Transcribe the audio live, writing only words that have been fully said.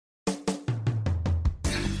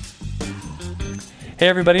Hey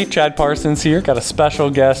everybody, Chad Parsons here. Got a special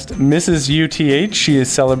guest, Mrs. UTH. She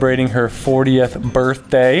is celebrating her 40th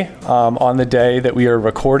birthday on the day that we are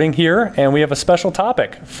recording here, and we have a special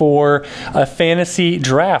topic for a fantasy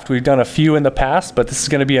draft. We've done a few in the past, but this is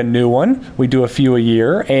going to be a new one. We do a few a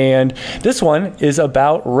year, and this one is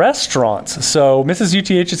about restaurants. So Mrs.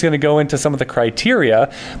 UTH is going to go into some of the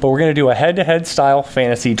criteria, but we're going to do a head-to-head style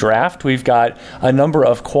fantasy draft. We've got a number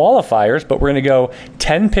of qualifiers, but we're going to go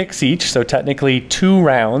 10 picks each, so technically 2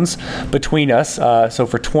 rounds between us. So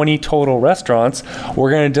for 20 total restaurants, we're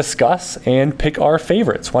going to discuss and pick our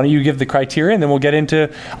favorites. Why don't you give the criteria, and then we'll get into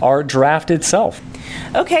our draft itself.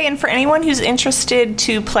 Okay, and for anyone who's interested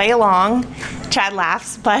to play along, Chad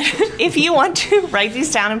laughs, but if you want to write these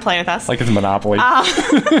down and play with us. Like it's Monopoly.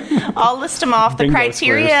 I'll list them off. The Bingo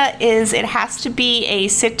criteria is it has to be a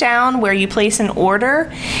sit-down where you place an order.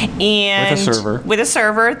 And with a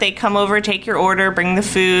server. They come over, take your order, bring the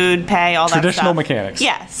food, pay, all that stuff. Traditional mechanics.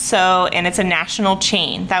 Yes. So, and it's a national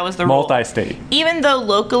chain. That was the rule. Multi-state. Even though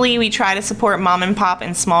locally we try to support mom and pop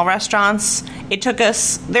and small restaurants, it took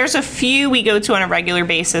us, there's a few we go to on a regular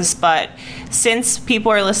basis, but since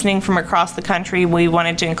people are listening from across the country, we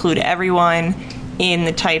wanted to include everyone in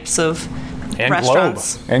the types of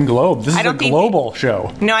restaurants. And Globe. This is a global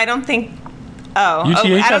show. No, I don't think.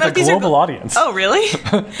 UTH has a global audience. Oh, really?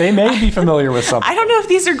 They may be familiar with something. I don't know if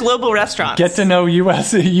these are global restaurants. Get to know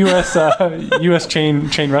U.S.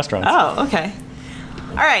 chain restaurants. Oh, okay.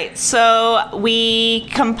 All right, so we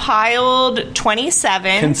compiled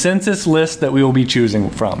 27. Consensus list that we will be choosing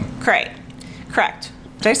from. Correct.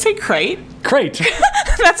 Did I say crate? Crate.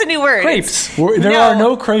 That's a new word. Crepes. There are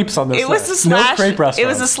no crepes on this list. A slash, no crepe restaurants. It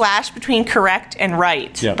was a slash between correct and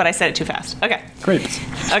right, yep. But I said it too fast. Okay. Crepes.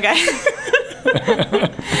 Okay.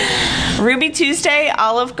 Ruby Tuesday,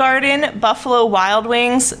 Olive Garden, Buffalo Wild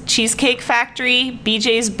Wings, Cheesecake Factory,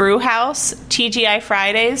 BJ's Brew House, TGI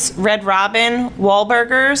Fridays, Red Robin,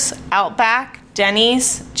 Wahlburgers, Outback,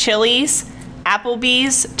 Denny's, Chili's,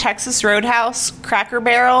 Applebee's, Texas Roadhouse, Cracker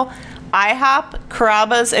Barrel, IHOP,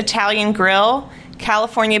 Carrabba's Italian Grill,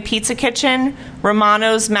 California Pizza Kitchen,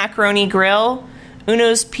 Romano's Macaroni Grill,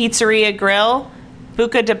 Uno's Pizzeria Grill,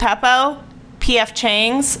 Buca de Beppo, P.F.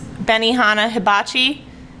 Chang's, Benihana Hibachi,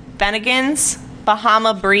 Bennigan's,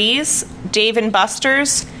 Bahama Breeze, Dave &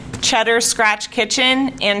 Buster's, Cheddar Scratch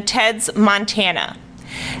Kitchen, and Ted's Montana.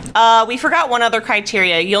 We forgot one other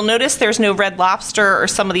criteria. You'll notice there's no Red Lobster or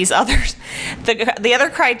some of these others. The other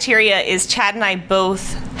criteria is Chad and I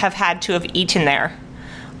both have had to have eaten there.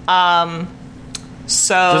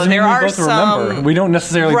 So doesn't there mean we are both some. Remember. We don't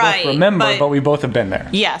necessarily both remember, but we both have been there.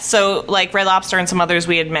 Yeah. So like Red Lobster and some others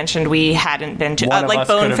we had mentioned we hadn't been to, like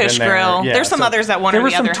Bonefish Grill. Yeah, there's some others that one or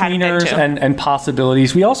the other hadn't been to. There were some tweeners and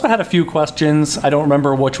possibilities. We also had a few questions. I don't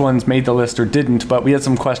remember which ones made the list or didn't, but we had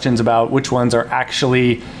some questions about which ones are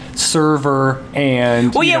actually server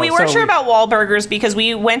and. Well, yeah, we weren't sure about Wahlburgers because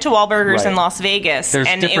we went to Wahlburgers in Las Vegas,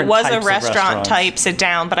 and it was a restaurant type sit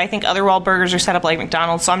down. But I think other Wahlburgers are set up like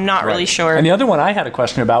McDonald's, so I'm not really sure. And the other one I had a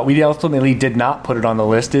question about, we ultimately did not put it on the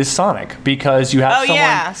list, is Sonic, because you have someone.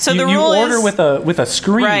 Yeah. So the you rule order is with a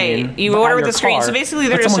screen. Right. You order with a screen. So basically,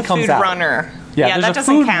 they're just a food runner. Yeah, there's a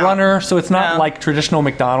food runner, so it's not like traditional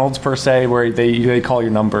McDonald's per se, where they call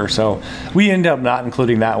your number. So we end up not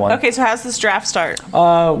including that one. Okay, so how's this draft start?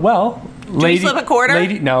 Well, do we flip a quarter?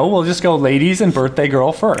 No, we'll just go ladies and birthday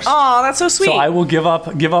girl first. Oh, that's so sweet. So I will give up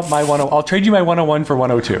my 101. I'll trade you my 101 for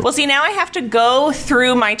 102. Well, see, now I have to go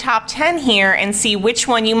through my top 10 here and see which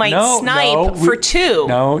one you might snipe for 2.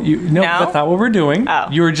 No, that's not what we're doing. Oh.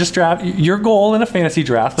 You were just your goal in a fantasy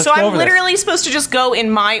draft. Let's so go I'm literally supposed to just go in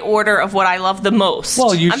my order of what I love the most.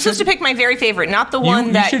 Well, I'm supposed to pick my very favorite, not the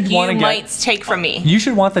one that you might take from me. You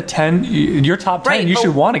should want the 10, your top 10. Right, you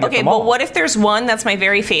should want to get them all. Okay, but what if there's one that's my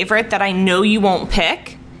very favorite that I know you won't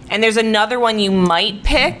pick? And there's another one you might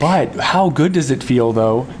pick. But how good does it feel,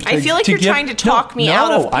 though? I feel like you're trying to talk me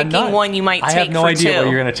out of picking one you might take for 2. I have no idea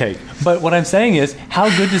what you're going to take. But what I'm saying is,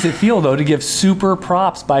 how good does it feel, though, to give super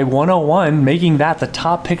props by 101, making that the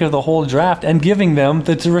top pick of the whole draft, and giving them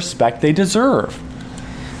the respect they deserve?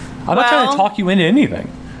 I'm not trying to talk you into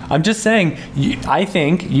anything. I'm just saying, I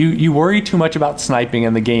think you worry too much about sniping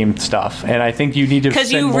and the game stuff, and I think you need to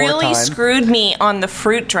spend more time. Because you really screwed me on the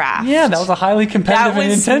fruit draft. Yeah, that was a highly competitive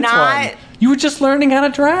and intense one. You were just learning how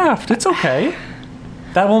to draft. It's okay.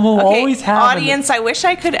 That one will always have... Audience, I wish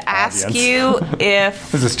I could ask you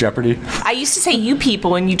if... Is this Jeopardy? I used to say you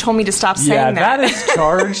people, and you told me to stop saying that. Yeah, that is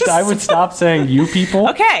charged. I would stop saying you people.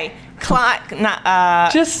 Okay.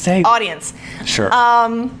 Just say... Audience. Sure.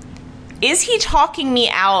 Is he talking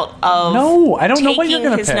me out of No, I don't know what you're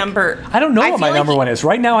going to pick. Number? I don't know what my number one is.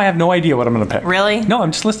 Right now, I have no idea what I'm going to pick. Really? No,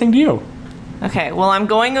 I'm just listening to you. Okay, well, I'm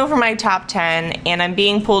going over my top 10, and I'm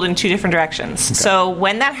being pulled in two different directions. Okay. So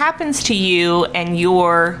when that happens to you and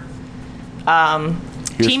your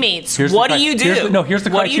teammates, what do you do? Here's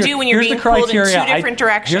the criteria. What do you do when you're being pulled in two different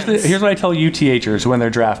directions? Here's what I tell UTHers when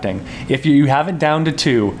they're drafting. If you have it down to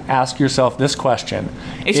 2, ask yourself this question.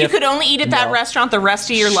 If you could only eat at that restaurant the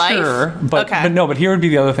rest of your life? Sure, but here would be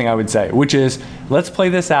the other thing I would say, which is, let's play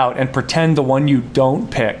this out and pretend the one you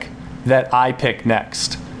don't pick that I pick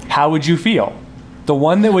next. How would you feel? The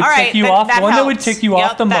one that would tick you off, the one that would tick you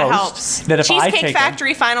off the most. Helps. That if I take Cheesecake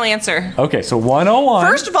Factory, final answer. Okay, so 101.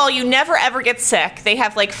 First of all, you never ever get sick. They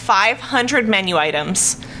have like 500 menu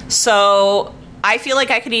items. So I feel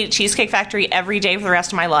like I could eat at Cheesecake Factory every day for the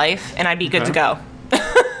rest of my life, and I'd be good to go.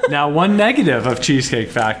 Now, one negative of Cheesecake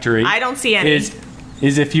Factory, I don't see any, is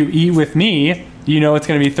if you eat with me, you know it's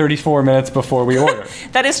going to be 34 minutes before we order.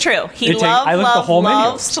 That is true. He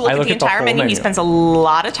loves to look at the entire menu. He spends a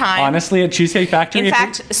lot of time. Honestly, at Cheesecake Factory... In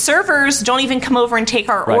fact, servers don't even come over and take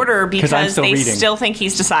our order because they still think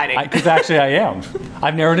he's deciding. Because actually I am.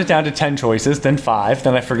 I've narrowed it down to 10 choices, then 5,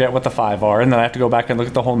 then I forget what the 5 are, and then I have to go back and look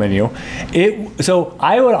at the whole menu. So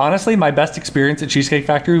I would honestly, my best experience at Cheesecake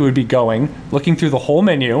Factory would be looking through the whole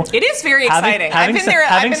menu. It is very exciting. I've been there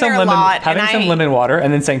a lot. Having some lemon water,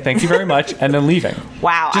 and then saying thank you very much, and then leaving.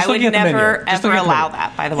 Wow, I would never, ever allow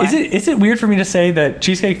that, by the way. Is it weird for me to say that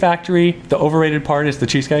Cheesecake Factory, the overrated part is the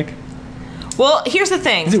cheesecake? Well, here's the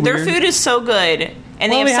thing. Their food is so good,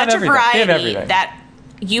 and they have such a variety that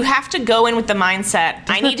you have to go in with the mindset,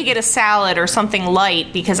 I need to get a salad or something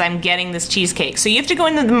light because I'm getting this cheesecake. So you have to go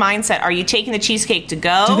into the mindset, are you taking the cheesecake to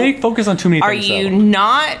go? Do they focus on too many things, Are you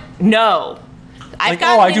not? No. They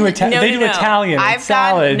do Italian and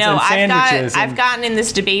salads and sandwiches. I've gotten in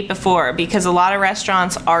this debate before because a lot of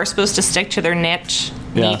restaurants are supposed to stick to their niche,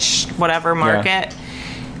 whatever market. Yeah.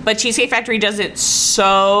 But Cheesecake Factory does it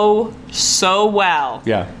so well.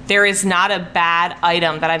 Yeah. There is not a bad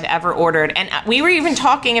item that I've ever ordered. And we were even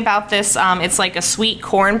talking about this. It's like a sweet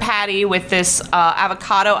corn patty with this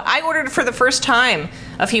avocado. I ordered it for the first time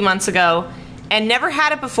a few months ago and never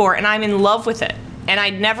had it before, and I'm in love with it. And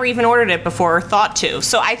I'd never even ordered it before or thought to.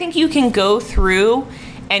 So I think you can go through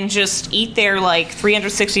and just eat there like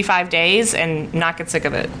 365 days and not get sick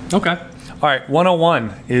of it. Okay. All right,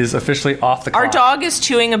 101 is officially off the clock. Our dog is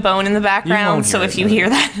chewing a bone in the background, so if you hear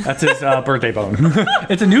that. That's his birthday bone.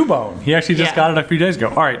 It's a new bone. He actually just got it a few days ago.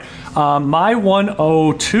 All right, my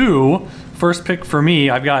 102... First pick for me,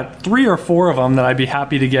 I've got 3 or 4 of them that I'd be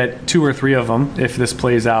happy to get 2 or 3 of them if this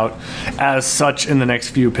plays out as such in the next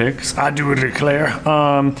few picks. I do declare.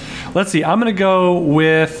 Let's see. I'm gonna go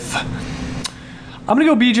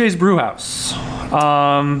BJ's Brewhouse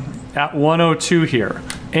at 102 here,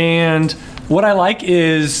 and what I like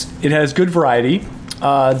is it has good variety.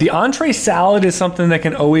 The entree salad is something that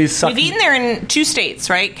can always suck. We've eaten there in 2 states,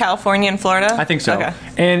 right? California and Florida? I think so. Okay.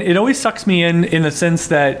 And it always sucks me in the sense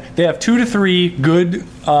that they have 2 to 3 good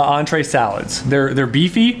entree salads. They're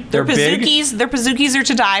beefy. They're big. Their pizookies are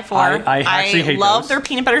to die for. I actually hate love those. Their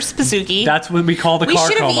peanut butter pizookie. That's what we call the car coma.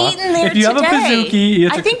 We should have eaten there if you today. Have a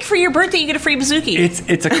pizookie, I think for your birthday you get a free pizookie.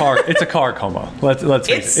 It's a car coma. Let's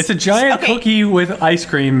face it. It's a giant cookie with ice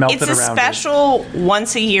cream melted around it. It's a special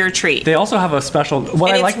once a year treat. They also have a special.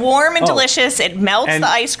 It's warm and delicious. It melts the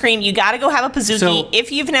ice cream. You got to go have a pizookie. So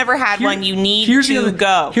if you've never had one, you need to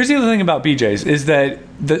go. Here's the other thing about BJ's is that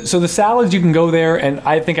the salads, you can go there, and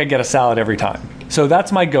I think I get a salad every time. So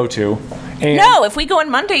that's my go-to. And no, if we go on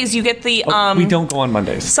Mondays, you get the... we don't go on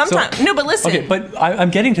Mondays. Sometimes. So, no, but listen. Okay, but I'm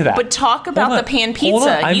getting to that. But talk about the pan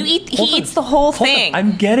pizza. He eats the whole thing.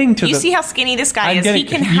 I'm getting to You see how skinny this guy is? He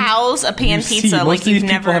can house a pan pizza like you've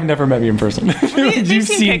never... People have never met me in person. They've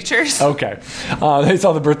seen pictures. Okay. They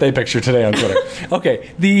saw the birthday picture today on Twitter. Okay.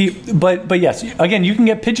 But yes, again, you can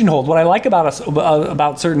get pigeonholed. What I like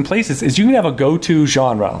about certain places is you can have a go-to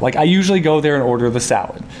genre. Like, I usually go there and order the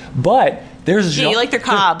salad. But... you like their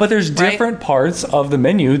Cobb. But there's different parts of the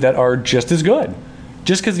menu that are just as good.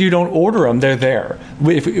 Just because you don't order them, they're there.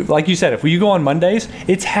 Like you said, if you go on Mondays,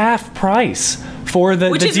 it's half price for the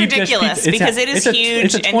Which is deep dish ridiculous pizza. because it is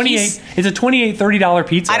huge. It's a $28, $30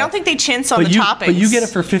 pizza. I don't think they chintz on the toppings. But you get it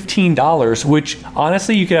for $15, which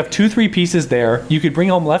honestly, you could have 2-3 pieces there. You could bring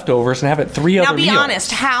home leftovers and have it 3 other meals. Now be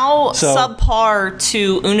honest, how subpar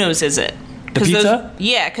to Uno's is it? The pizza?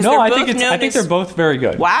 Because No, they're I both think it's. known I think as- they're both very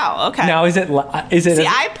good. Wow. Okay. Now, is it? See,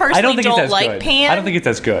 I personally don't like good. pan. I don't think it's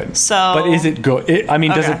as good. So- but is it good? Does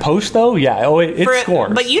Okay. it post though? Yeah. Oh, it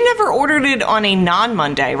scores. But you never ordered it on a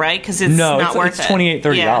non-Monday, right? Because it's not worth it's it. $28,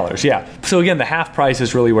 $30. Yeah. So again, the half price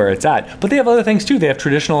is really where it's at. But they have other things too. They have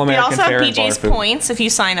traditional They American also fare have and bar BJ's food. points if you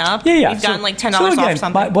sign up. Yeah. You've gotten like $10 so again, off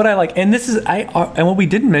something. what I like, and this is and what we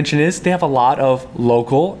didn't mention is they have a lot of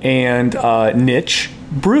local and niche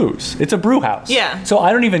brews. It's a brew house. Yeah. So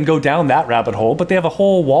I don't even go down that rabbit hole, but they have a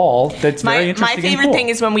whole wall that's very My interesting. favorite and cool. thing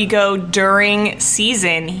is when we go during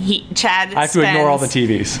season, Chad I have to ignore all the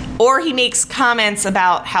TVs. Or he makes comments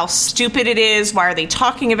about how stupid it is. Why are they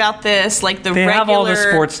talking about this? Like They have all the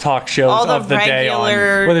sports talk shows all the of the day on,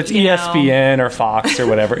 regular, whether it's you know. ESPN or Fox or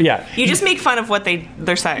whatever. Yeah. You just make fun of what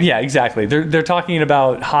they're saying. Yeah, exactly. They're talking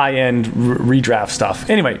about high-end redraft stuff.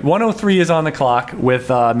 Anyway, 103 is on the clock with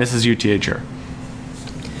Mrs. UTH here.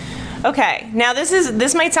 Okay, now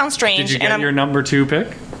this might sound strange. Did you get your number 2 pick?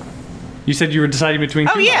 You said you were deciding between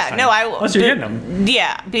two. Oh yeah, last time. no, Oh, so you're getting them.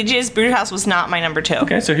 Yeah, BJ's Brewhouse was not my number 2.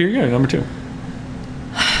 Okay, so here you go, number 2.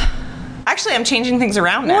 Actually, I'm changing things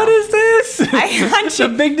around now. What is this? It's a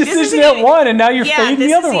big decision at one, and now you're fading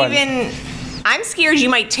the other one. I'm scared you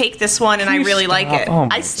might take this one, and I really like it. Oh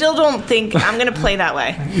my I still don't think I'm going to play that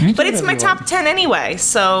way, but it's my top 10 anyway.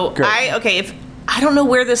 So Great. I don't know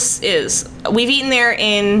where this is. We've eaten there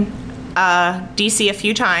in DC a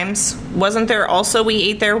few times. Wasn't there also we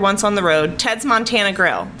ate there once on the road? Ted's Montana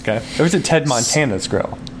Grill. Okay, it was at Ted Montana's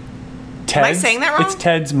Grill. Am I saying that wrong? It's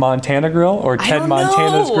Ted's Montana Grill or I Ted don't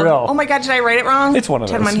Montana's know. Grill. Oh my God, did I write it wrong? It's one of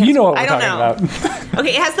Ted those. Montana's. You know what we're I don't talking know. about.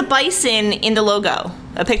 Okay, it has the bison in the logo.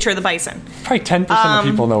 A picture of the bison. Probably 10% of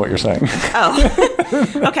people know what you're saying.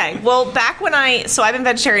 Oh. Okay. Well, back when I've been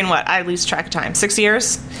vegetarian, I lose track of time. 6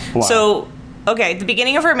 years? Wow. So, okay, the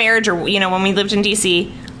beginning of our marriage, or, when we lived in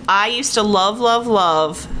DC, I used to love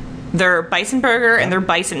their bison burger and their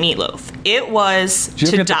bison meatloaf. It was Did you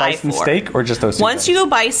ever to get the die bison for. steak or just those two Once things? you go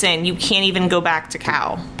bison, you can't even go back to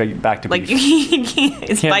cow. Back to Like, beef.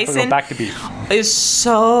 it's Can't bison. go back to beef. Is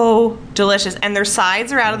so delicious. And their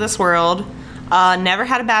sides are out of this world. Never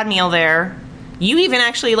had a bad meal there. You even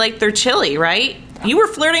actually liked their chili, right? You were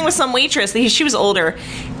flirting with some waitress. She was older.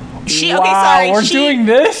 We're doing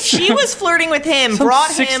this? She was flirting with him. Some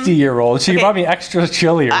brought him 60-year-old. She brought me extra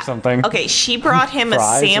chili or something. Okay, she brought him a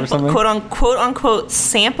Fries or sample, something? quote unquote,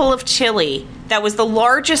 sample of chili. That was the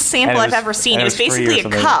largest sample And I've ever seen. and It was free or basically a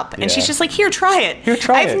something. cup, and Yeah. she's just like, "Here, try it." Here,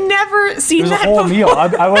 try it. I've never It seen was a that whole before. meal.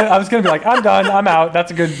 I was going to be like, I'm done. I'm out.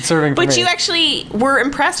 That's a good serving for me. But you actually were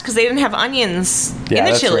impressed because they didn't have onions Yeah, in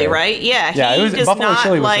the that's chili, rare. right? Yeah, Yeah, he it was- does buffalo not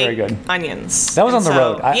chili was like very good. onions. That was on And the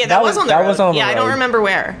road. Yeah, that was on the road. that was on the Yeah, I don't road. remember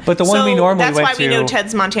where. But the one we normally that's went why we know to-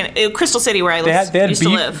 Ted's Montana, Crystal City, where I They had used to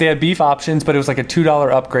beef. live. They had beef options, but it was like a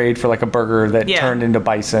 $2 upgrade for like a burger that Yeah. turned into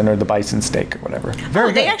bison or the bison steak or whatever.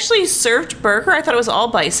 Very They good. actually served burger. I thought it was all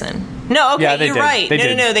bison. No, okay, Yeah, they you're did. right. They No,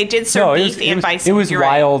 did. they did serve beef it and was, bison. It was You're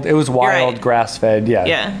wild. Right. It was wild, right. grass fed. Yeah.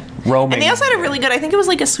 Yeah. Roaming. And they also had a really good, I think it was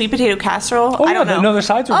like a sweet potato casserole. Oh, I don't yeah, know. no, their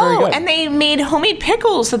sides were very good. And they made homemade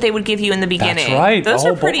pickles that they would give you in the beginning. That's right. Those a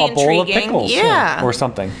whole are pretty bowl, a bowl of intriguing. pickles, Yeah. or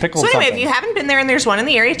something. Pickles. So anyway, something. if you haven't been there and there's one in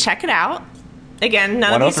the area, check it out. Again,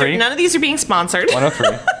 none of these are being sponsored. 103.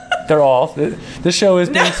 They're all. This show is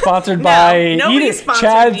being sponsored no, by nobody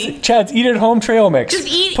sponsored Chad's Eat at Home Trail Mix. Just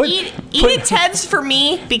eat it, Ted's for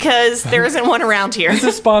me because there isn't one around here. This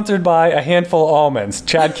is sponsored by a handful of almonds.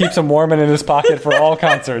 Chad keeps them warm and in his pocket for all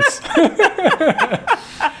concerts.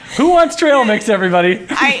 Who wants trail mix, everybody?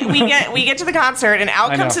 We get to the concert and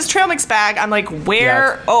out I comes know. his trail mix bag. I'm like,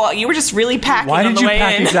 where? Yeah. Oh, you were just really packing Why on did the you way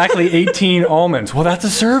pack in. exactly 18 almonds? Well, that's a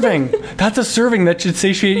serving. That's a serving that should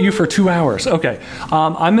satiate you for 2 hours. Okay,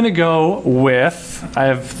 I'm going to go with, I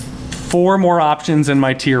have 4 more options in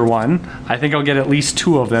my tier 1. I think I'll get at least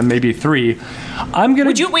 2 of them, maybe 3. I'm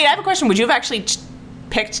going to... Wait, I have a question. Would you have actually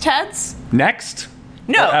picked Ted's? Next?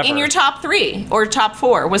 No, Or ever? in your top 3 or top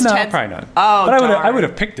 4 was No, Ted's? probably not. Oh, but darn. I would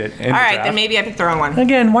have picked it in All the right, draft. then maybe I picked the wrong one.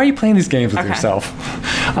 Again, why are you playing these games with Okay. yourself?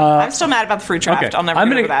 I'm still mad about the fruit draft. Okay, I'll never I'm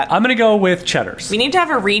get gonna over that. I'm gonna go with Cheddar's. We need to have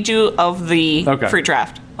a redo of the Okay. fruit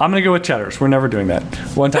draft. I'm gonna go with Cheddar's. We're never doing that.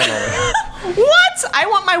 One time only. What? I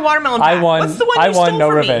want my watermelon back. I won. What's the one I you won. stole No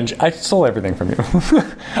from me? revenge. I stole everything from you.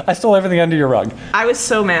 I stole everything under your rug. I was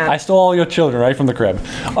so mad. I stole all your children right from the crib.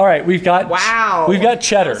 All right, we've got. Wow. We've got That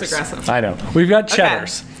Cheddar's. was aggressive. I know. We've got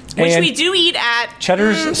Cheddar's. Which And we do eat at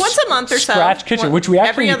Cheddar's once a month or so. Scratch Kitchen, which we actually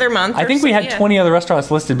every other month. I or think we so, had yeah. 20 other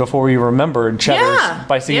restaurants listed before we remembered Cheddar's Yeah,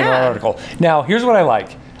 by seeing yeah. our article. Now, here's what I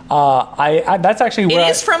like. I that's actually It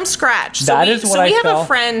where is from scratch. So That we, is what so I we have felt. a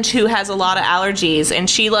friend who has a lot of allergies, and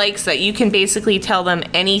she likes that you can basically tell them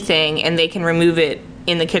anything, and they can remove it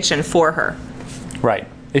in the kitchen for her. Right.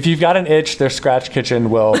 If you've got an itch, their Scratch Kitchen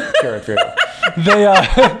will cure it for you. That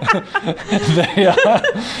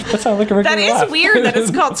sounds like a regular That is laugh. weird that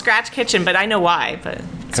it's called Scratch Kitchen, but I know why, but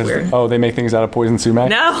it's weird. Oh, they make things out of poison sumac?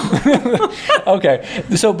 No. Okay.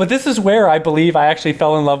 But this is where I believe I actually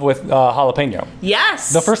fell in love with jalapeno.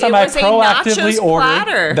 Yes. The first time I proactively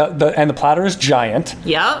ordered, platter. and the platter is giant.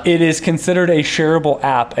 Yep. It is considered a shareable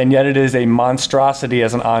app, and yet it is a monstrosity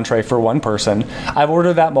as an entree for one person. I've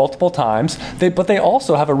ordered that multiple times. But they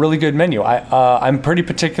also have a really good menu. I'm pretty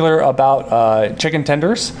particular about chicken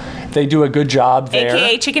tenders. They do a good job there.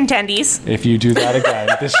 AKA chicken tendies. If you do that again,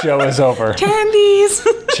 this show is over. Tendies.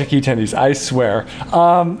 Chicky tendies, I swear.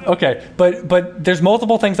 Okay, but there's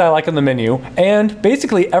multiple things I like on the menu, and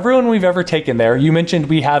basically everyone we've ever taken there. You mentioned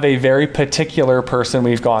we have a very particular person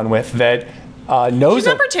we've gone with that knows. She's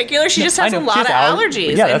not particular. She just has a lot of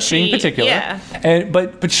allergies. Yeah, that's being particular. Yeah.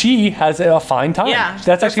 But she has a fine time. Yeah,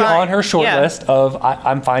 That's actually fine. on her short list of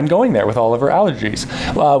I'm fine going there with all of her allergies.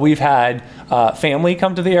 We've had family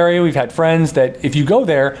come to the area. We've had friends that if you go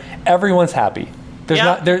there, everyone's happy.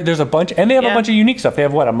 There's a bunch, and they have a bunch of unique stuff. They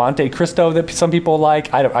have a Monte Cristo that some people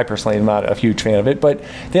like. I personally am not a huge fan of it, but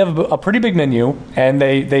they have a pretty big menu, and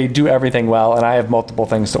they do everything well. And I have multiple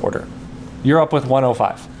things to order. You're up with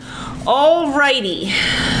 105. Alrighty.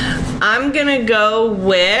 I'm gonna go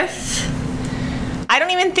with. I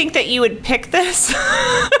don't even think that you would pick this.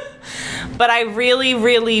 But I really,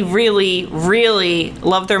 really, really, really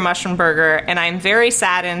love their mushroom burger, and I'm very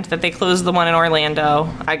saddened that they closed the one in Orlando.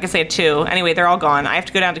 I guess they had two. Anyway, they're all gone. I have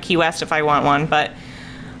to go down to Key West if I want one, but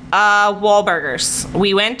Wahlburgers.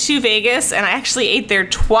 We went to Vegas, and I actually ate there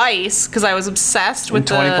twice because I was obsessed with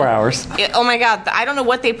in 24 hours. Oh my god! I don't know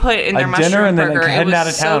what they put in their mushroom dinner and burger. then heading out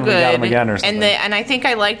of town, we got them again or something. And I think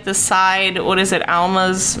I liked the side. What is it?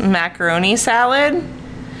 Alma's macaroni salad.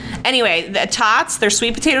 Anyway, the tots, their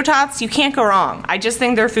sweet potato tots, you can't go wrong. I just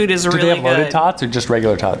think their food is really good. Do they have loaded tots or just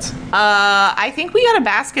regular tots? I think we got a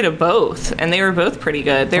basket of both, and they were both pretty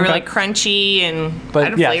good. They were like crunchy and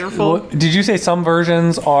flavorful. Well, did you say some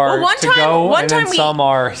versions are to go and then some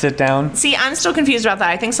are sit down? See, I'm still confused about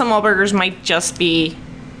that. I think some Wahlburgers might just be...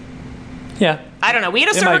 Yeah. I don't know. We had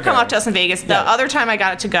a server come up to us in Vegas. The other time I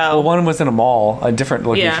got it to go... Well, one was in a mall, a different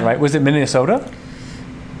location, right? Was it Minnesota?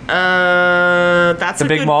 That's the a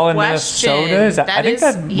big good mall in question. Minnesota. I think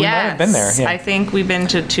we might have been there. Yeah. I think we've been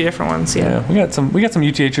to two different ones. Yeah, we got some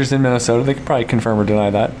UTHers in Minnesota. They could probably confirm or deny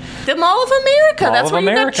that. The Mall of America. That's where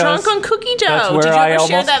you got drunk on cookie dough. That's where Did you I ever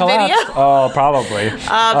share almost that collapsed. video? Oh, probably.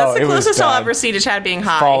 That's the closest I'll ever see to Chad being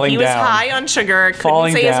high. He was high on sugar.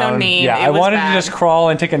 Couldn't say his own name. Yeah, I wanted to just crawl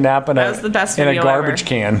and take a nap in a garbage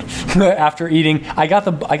can after eating. I got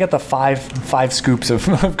the five scoops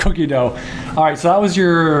of cookie dough. All right, so that was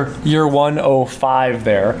your 105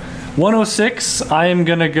 there. 106, I am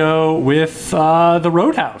going to go with the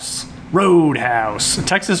Roadhouse.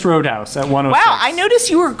 Texas Roadhouse at 106. Wow, I noticed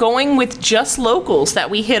you were going with just locals that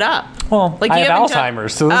we hit up. Well, I have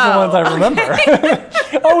Alzheimer's, so those are the ones I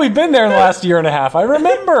remember. Oh, we've been there in the last year and a half. I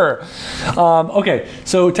remember. Okay,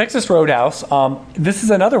 so Texas Roadhouse. This is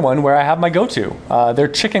another one where I have my go-to. They're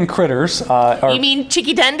chicken critters. You mean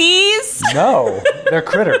chicky tendies? No, they're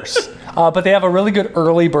critters. But they have a really good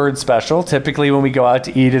early bird special. Typically, when we go out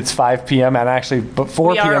to eat, it's 5 p.m. and actually 4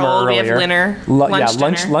 p.m. or earlier. We have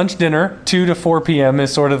lunch dinner. 2 to 4 p.m.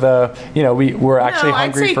 is sort of the we're actually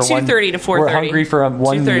hungry for 2:30 to 4:30. We're hungry for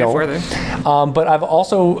one meal. But I've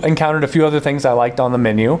also encountered a few other things I liked on the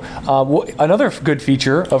menu. Another good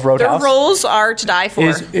feature of Roadhouse. Their rolls are to die for.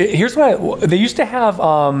 Here's what they used to have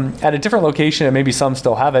at a different location, and maybe some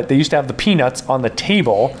still have it. They used to have the peanuts on the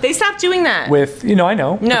table. They stopped doing that. I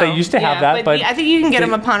know. But they used to have that, but I think you can get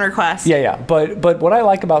them upon request. Yeah. But what I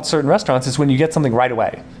like about certain restaurants is when you get something right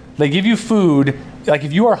away. They give you food. Like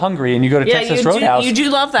if you are hungry and you go to Texas Roadhouse, you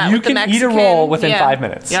do love that. You can eat a roll within 5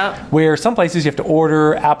 minutes. Yep. Where some places you have to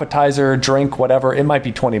order, appetizer, drink, whatever. It might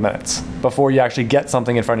be 20 minutes before you actually get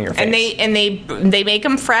something in front of your face. And they make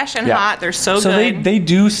them fresh and hot. They're so good. So they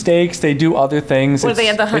do steaks. They do other things. They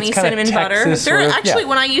have the honey cinnamon butter.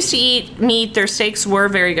 When I used to eat meat, their steaks were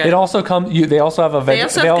very good. It also comes. They also have a They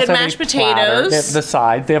also have good mashed potatoes. They have the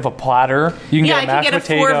side. They have a platter. You can get mashed potatoes. I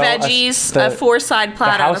can get a 4 veggies, a 4 side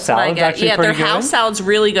platter. The house salad's actually pretty good. Their house salad's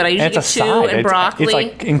really good. I usually And get it's a two side. and broccoli. It's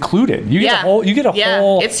like included. You get Yeah. a whole. You get a Yeah,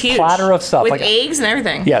 whole it's huge. platter of stuff with like eggs and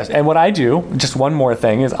everything. Yes, and what I do, just one more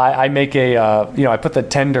thing, is I make a, I put the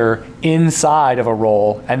tender inside of a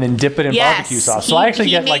roll and then dip it in barbecue sauce. So I actually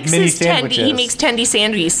get like mini sandwiches. He makes tendy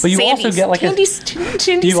sandwiches. But you also get like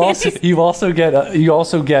you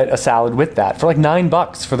also get a salad with that for like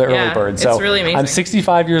 $9 for the early Yeah, bird. it's So really amazing. I'm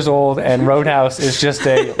 65 years old, and Roadhouse is just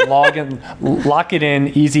a lock it in,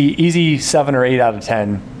 easy 7 or 8 out of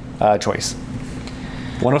 10 choice.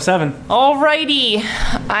 107. Alrighty,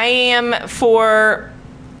 I am for.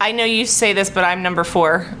 I know you say this, but I'm number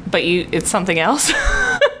 4. But it's something else.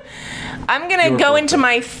 I'm gonna go into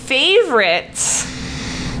my favorite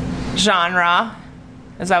genre.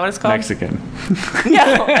 Is that what it's called? Mexican.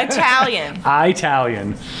 No, Italian.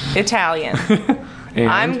 Italian. And?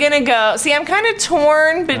 I'm gonna go. See, I'm kind of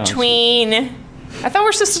torn between. I thought we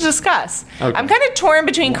were supposed to discuss. Okay. I'm kind of torn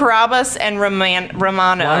between Carrabba's and Romano's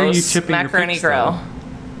Why are you tipping your Macaroni picks, Grill. though?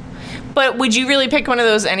 But would you really pick one of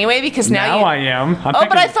those anyway? Because now I am.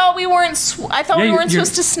 But I thought we weren't. We weren't you're-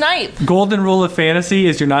 supposed to snipe. Golden rule of fantasy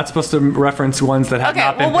is you're not supposed to reference ones that have Okay,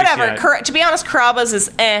 not been well, picked whatever. yet. To be honest, Carrabba's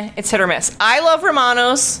is it's hit or miss. I love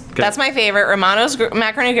Romano's. Okay. That's my favorite. Romano's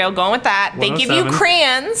Macaroni Grill. Going with that. They give you 107.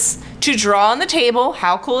 crayons to draw on the table.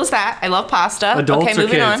 How cool is that? I love pasta. Adults okay, or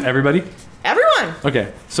moving kids? on. Everybody? Everyone.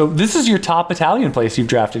 Okay, so this is your top Italian place you've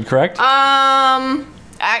drafted, correct?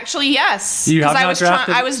 Actually, yes. You have 'Cause not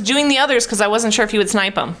drafted- I was doing the others because I wasn't sure if you would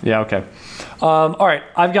snipe them. Yeah, okay. All right,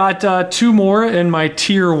 I've got 2 more in my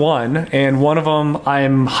tier 1, and one of them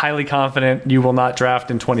I'm highly confident you will not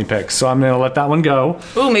draft in 20 picks, so I'm going to let that one go.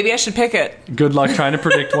 Ooh, maybe I should pick it. Good luck trying to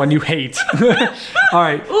predict one you hate. All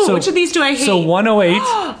right. Ooh, which of these do I hate? So 108.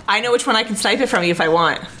 I know which one I can snipe it from you if I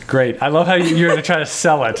want. Great. I love how you're going to try to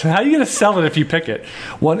sell it. How are you going to sell it if you pick it?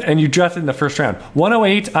 And you draft it in the first round.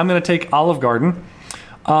 108, I'm going to take Olive Garden.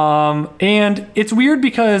 And it's weird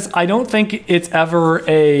because I don't think it's ever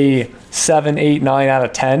a 7, 8, 9 out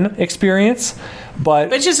of 10 experience.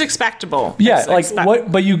 But Which is expectable. yeah, It's like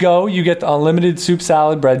what? But you get the unlimited soup,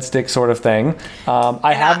 salad, breadstick sort of thing.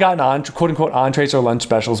 I have gotten quote unquote entrees or lunch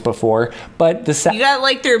specials before, but You got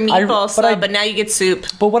like their meatball but I- sub, but now you get soup.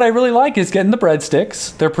 But what I really like is getting the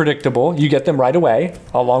breadsticks. They're predictable. You get them right away,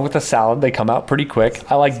 along with the salad. They come out pretty quick.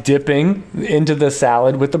 I like dipping into the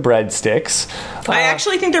salad with the breadsticks. I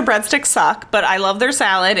actually think their breadsticks suck, but I love their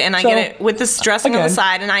salad, and I So, get it with this dressing on the again,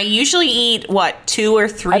 side. And I usually eat 2 or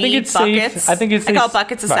 3 I think it's buckets. safe. I think it's I call safe. it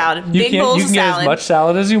buckets of Right. salad, You big can, bowls you of can get salad, as much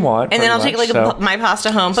salad as you want, and then I'll pretty take much, my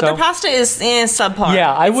pasta home. But so- their pasta is subpar.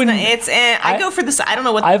 Yeah, I It's wouldn't- not- It's I go for this. I don't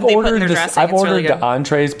know what I've they put in ordered their this. dressing. I've It's ordered really good. the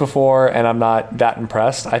entrees before, and I'm not that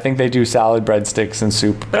impressed. I think they do salad, breadsticks, and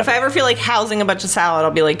soup. But if I ever feel like housing a bunch of salad,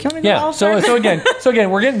 I'll be like, you want to go Yeah. Olive So Garden? so again,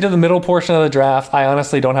 we're getting to the middle portion of the draft. I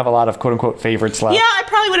honestly don't have a lot of quote unquote favorites left. Yeah, I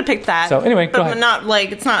probably would have picked that. So anyway, but go ahead. not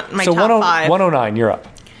like it's not my So top 5. 109, you're up.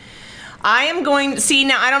 I am going to see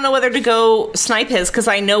now. I don't know whether to go snipe his because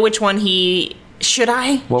I know which one he should.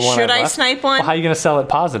 What one Should I left? snipe one? Well, how are you going to sell it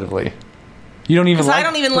positively? You don't even. Because Like, I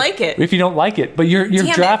don't even like it. If you don't like it, but you're Damn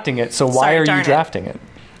it. drafting it, so why Sorry, are darn you it. drafting it?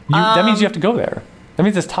 That means you have to go there. That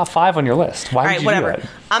means it's top 5 on your list. Why All would right, you whatever. do that?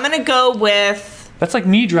 I'm gonna go with. That's like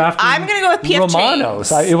me drafting. I'm gonna go with PF Romano's.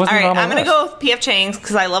 Chang's. It wasn't All right, on my I'm gonna list. go with PF Chang's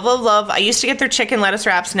because I love. I used to get their chicken lettuce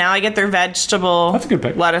wraps. Now I get their vegetable. That's a good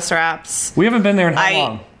pick. Lettuce wraps. We haven't been there in how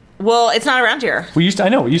long? Well, it's not around here. We used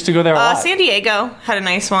to go there a lot. San Diego had a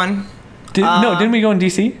nice one. Didn't we go in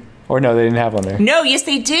DC? Or no, they didn't have one there. No, yes,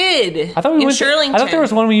 they did. I thought we in went. Shirlington. I thought there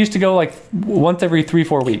was one we used to go like once every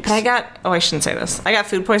 3-4 weeks. I shouldn't say this. I got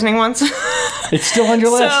food poisoning once. It's still on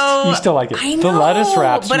your list. So, You still like it. I know, The lettuce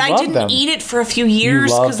wraps. but you I love didn't them. eat it for a few You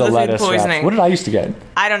years love because the of the food lettuce poisoning. wraps. What did I used to get?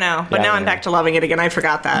 I don't know, but Yeah, now I I'm know. back to loving it again. I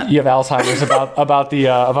forgot that. You have Alzheimer's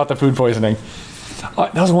about the food poisoning.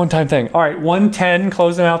 That was a one-time thing. All right, 110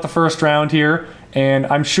 closing out the first round here, and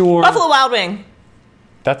I'm sure Buffalo Wild Wing.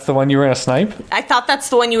 that's the one you were gonna snipe. I thought that's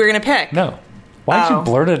the one you were going to pick. No, why did Oh. you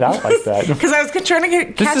blurt it out like that? Because I was trying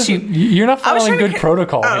to catch you. You're not I was following trying good to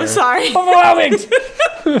protocol. Oh, here. sorry. Overwhelming.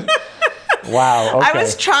 Wow. Okay. I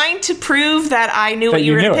was trying to prove that I knew That what you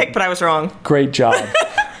you were going knew to it. pick, but I was wrong. Great job.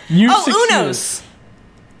 You Oh, succeeded. Uno's.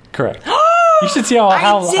 Correct. You should see how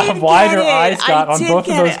did wide get her it. eyes got I on did both of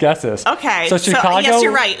get those it. guesses. Okay. So Chicago. yes,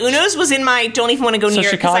 you're right. Uno's was in my don't even want to go near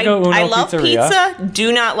it because Chicago Uno I love Pizzeria. pizza,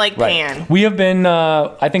 do not like Right. pan. We have been,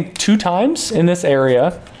 I think, 2 times in this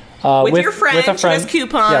area. With your friend, with a she has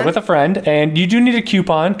coupon. Yeah, with a friend. And you do need a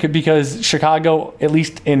coupon because Chicago, at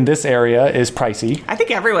least in this area, is pricey. I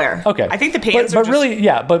think everywhere. Okay. I think the pans but are really,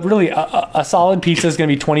 a solid pizza is going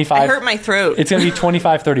to be 25. I hurt my throat. It's going to be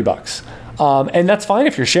 $25, $30. And that's fine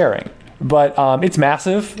if you're sharing. but it's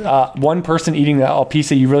massive. One person eating a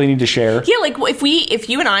pizza, you really need to share. Yeah, like if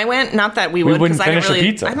you and I went, not that we would, wouldn't 'cause I finish didn't really,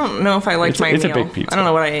 a pizza. I don't know if I liked my meal. It's a big pizza. I don't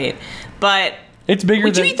know what I ate, but it's bigger.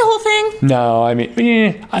 Would you eat the whole thing? No, I mean,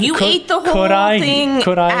 you ate the whole thing.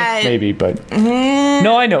 Could I? Maybe, but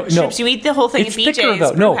no, I know. No, you eat the whole thing it's at BJ's thicker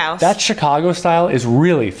though. No, Brewhouse. that Chicago style is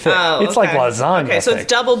really thick. Oh, it's like lasagna. Okay, so thick.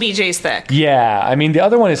 it's double BJ's thick. Yeah, I mean the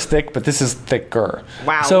other one is thick, but this is thicker.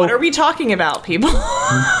 Wow, so, what are we talking about, people?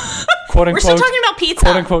 Quote unquote, We're still talking about pizza.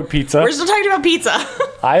 Quote unquote pizza. We're still talking about pizza.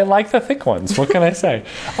 I like the thick ones. What can I say?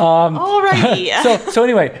 Alrighty. So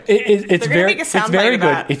anyway, it's very good.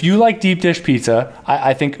 That. If you like deep dish pizza,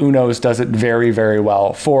 I think Uno's does it very, very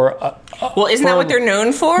well. Well, isn't that what they're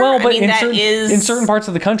known for? Well, but in certain parts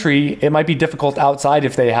of the country, it might be difficult outside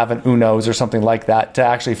if they have an Uno's or something like that to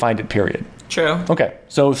actually find it. Period. True. Okay,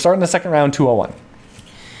 so starting the second round, 201.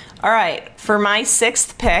 All right, for my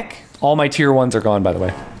sixth pick. All my tier ones are gone, by the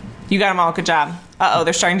way. You got them all. Good job.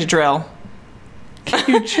 They're starting to drill.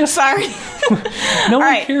 You just sorry. No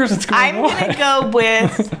one cares what's going on. I'm gonna go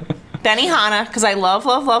with Benihana because I love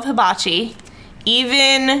hibachi.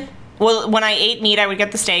 Even when I ate meat, I would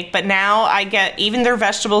get the steak, but now I get even their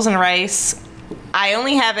vegetables and rice. I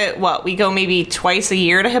only have it. We go maybe twice a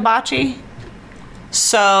year to hibachi.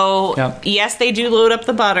 So yes, they do load up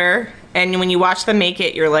the butter. And when you watch them make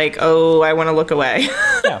it, you're like, oh, I want to look away.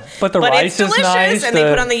 Yeah, but the rice is nice. And they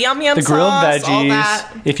put on the yum the grilled sauce, veggies. All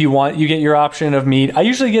that. If you want, you get your option of meat. I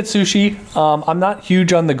usually get sushi. I'm not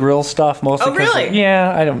huge on the grill stuff, mostly. Oh, really?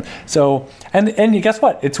 Yeah, I don't. So, and guess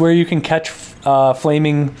what? It's where you can catch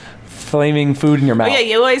flaming food in your mouth. Oh, yeah,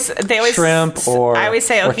 they always shrimp or I always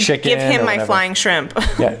say, chicken give him my whatever. flying shrimp.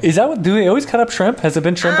 Yeah, is that what? Do they always cut up shrimp? Has it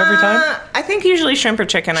been shrimp every time? I think usually shrimp or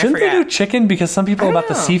chicken. Shouldn't I forget. they do chicken because some people are about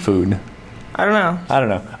the seafood. I don't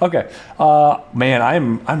know. Okay. Man,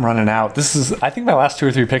 I'm running out. I think my last 2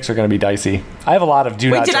 or 3 picks are going to be dicey. I have a lot of do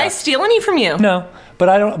not Wait, did I steal any from you? No, but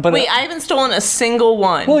I don't. But wait, I haven't stolen a single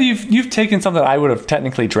one. Well, you've taken something that I would have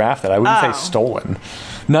technically drafted. I wouldn't say stolen.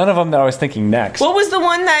 None of them that I was thinking next. What was the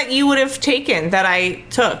one that you would have taken that I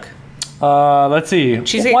took? Let's see.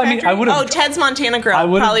 Cheesecake Factory? I would have. Ted's Montana Grill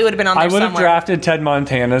probably would have been on there somewhere. I would have drafted Ted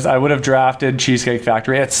Montana's. I would have drafted Cheesecake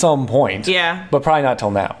Factory at some point. Yeah. But probably not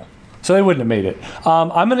till now. So they wouldn't have made it.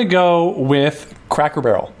 I'm going to go with Cracker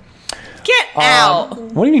Barrel. Get out.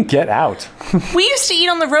 What do you mean get out? We used to eat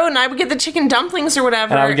on the road and I would get the chicken dumplings or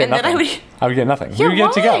whatever. And I would get nothing. Then I would get nothing. Yeah, you would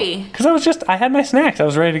get to why? go. Because I had my snacks. I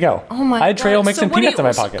was ready to go. Oh my God. I had trail mix and peanuts in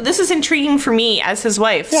my pocket. This is intriguing for me as his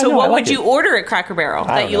wife. Yeah, so no, what like would you order at Cracker Barrel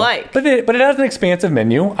that you like? But it has an expansive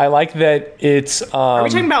menu. I like that it's... Are we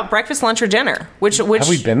talking about breakfast, lunch, or dinner? Which have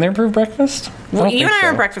we been there for breakfast? You and I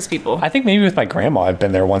aren't breakfast people. I think maybe with my grandma I've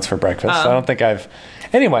been there once for breakfast. Oh. I don't think I've...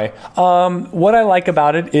 Anyway, what I like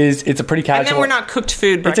about it is it's a pretty casual... And then we're not cooked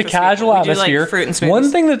food breakfast. It's a casual atmosphere. Like fruit and smoothies.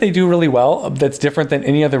 One thing that they do really well that's different than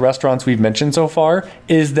any other restaurants we've mentioned so far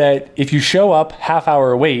is that if you show up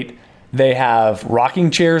half-hour wait, they have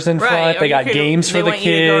rocking chairs in front. They got games for the kids.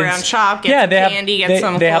 You to go around shop, get some candy, get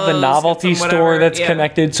some They clothes, have the novelty store that's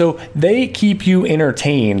connected, so they keep you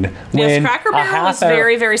entertained. When Cracker Barrel is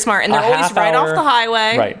very, very smart, and they're always right off the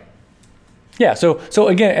highway. Right. Yeah, so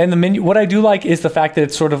again, and the menu. What I do like is the fact that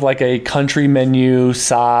it's sort of like a country menu,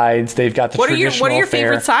 sides. They've got the traditional What are your fare.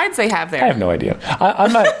 favorite sides they have there? I have no idea.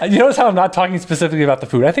 I'm not. You notice how I'm not talking specifically about the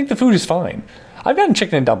food. I think the food is fine. I've gotten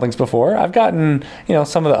chicken and dumplings before. I've gotten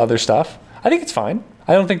some of the other stuff. I think it's fine.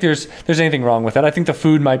 I don't think there's anything wrong with it. I think the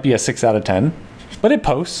food might be a 6 out of 10, but it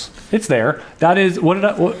posts. It's there. That is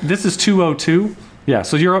this is 202. Yeah,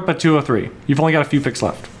 so you're up at 203. You've only got a few picks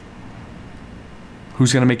left.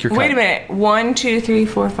 Who's going to make your cut? Wait a minute. 1, 2, 3,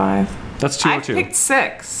 4, 5. That's 202. I picked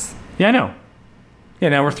 6. Yeah, I know. Yeah,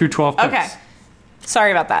 now we're through 12 picks. Okay. Sorry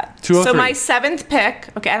about that. 203. So my 7th pick.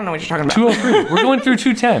 Okay, I don't know what you're talking about. 203. We're going through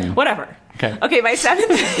 210. Whatever. Okay, my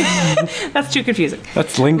 7th. That's too confusing.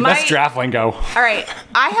 That's draft lingo. All right.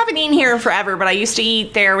 I haven't eaten here in forever, but I used to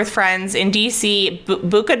eat there with friends in D.C.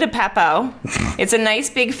 Buca di Beppo. It's a nice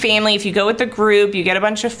big family. If you go with the group, you get a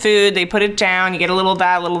bunch of food. They put it down. You get a little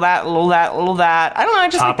that, little that, little that, little that. I don't know. I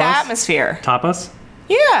just like the atmosphere. Tapas?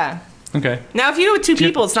 Yeah. Okay. Now, if you do it with two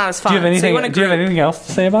people, it's not as fun. Do you have anything else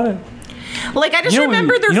to say about it? Like, I just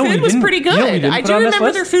remember their food was pretty good. I do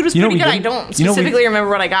remember their food was pretty good. I don't specifically remember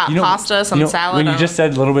what I got. Pasta, some salad. When you just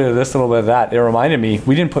said a little bit of this, a little bit of that, it reminded me,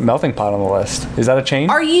 we didn't put Melting Pot on the list. Is that a change?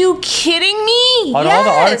 Are you kidding me? On all the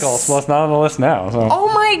articles. Well, it's not on the list now. So.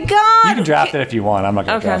 Oh my God. You can draft it if you want. I'm not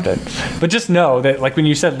going to draft it. But just know that, like, when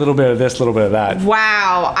you said a little bit of this, a little bit of that.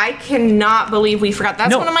 Wow. I cannot believe we forgot.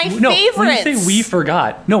 That's one of my favorites. When you say we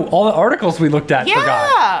forgot. No, all the articles we looked at forgot.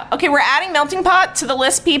 Yeah. Okay, we're adding Melting Pot to the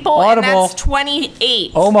list, people. Audible. That's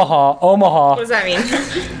 28. Omaha. What does that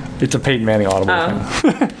mean? It's a Peyton Manning audible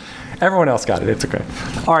thing. Everyone else got it. It's okay.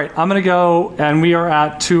 All right, I'm going to go, and we are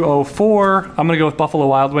at 204. I'm going to go with Buffalo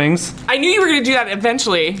Wild Wings. I knew you were going to do that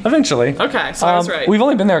eventually. Eventually. Okay, so I was right. We've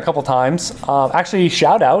only been there a couple times. Actually,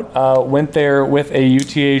 shout out, went there with a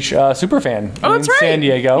UTH superfan in San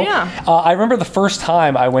Diego. Yeah. I remember the first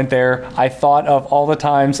time I went there, I thought of all the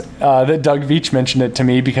times that Doug Veach mentioned it to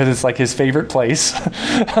me because it's like his favorite place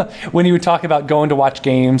when he would talk about going to watch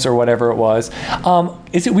games or whatever it was.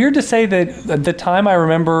 Is it weird to say that the time I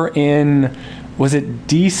remember was it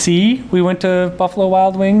DC? We went to Buffalo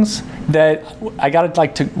Wild Wings. That I got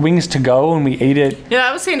wings to go and we ate it. Yeah,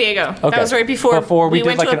 that was San Diego. Okay. That was right before we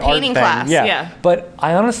went did to a painting class. Yeah. But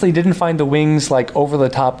I honestly didn't find the wings like over the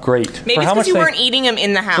top great. Maybe it's because you weren't eating them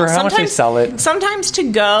in the house. For how much they sell it. Sometimes to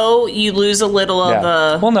go, you lose a little of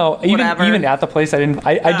the. Well, no, whatever. even at the place, I didn't.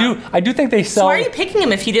 I do think they sell. So why are you picking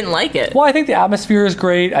them if you didn't like it? Well, I think the atmosphere is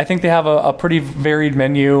great. I think they have a pretty varied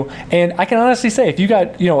menu, and I can honestly say if you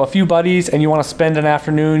got a few buddies and you want to spend an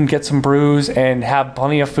afternoon, get some brews, and have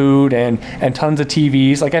plenty of food and tons of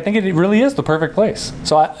TVs, like I think it really is the perfect place.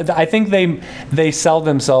 So I think they sell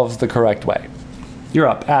themselves the correct way. You're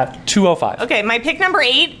up at 205. Okay, my pick number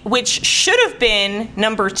 8, which should have been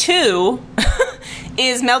number 2,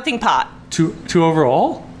 is Melting Pot. Two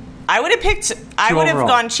overall? I would have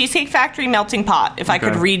gone Cheesecake Factory Melting Pot if I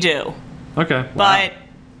could redo. Okay. Wow. But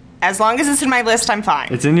as long as it's in my list, I'm fine.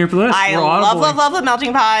 It's in your list. I love the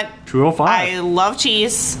Melting Pot. 205. I love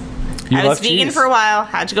cheese. I was vegan cheese. for a while.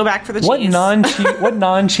 Had to go back for the cheese. What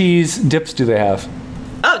non-cheese dips do they have?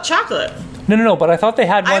 Oh, chocolate. No, but I thought they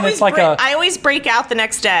had one that's like I always break out the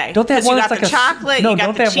next day. Don't they have one that's like the chocolate? No, you got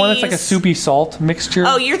don't they have one that's like a soupy salt mixture?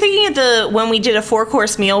 Oh, you're thinking of when we did a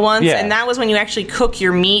 4-course meal once, yeah. and that was when you actually cook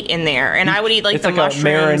your meat in there. And I would eat like the mushrooms, a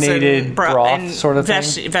marinated broth and sort of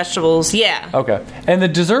thing. Vegetables. Yeah. Okay, and the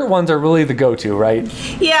dessert ones are really the go-to, right?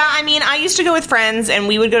 Yeah, I mean, I used to go with friends, and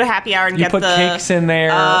we would go to happy hour and get put cakes in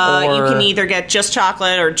there. Or you can either get just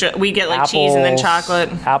chocolate or we get like cheese and then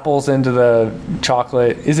chocolate. Apples into the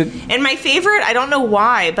chocolate. Is it? And my favorite, I don't know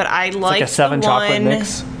why, but I like a 7 chocolate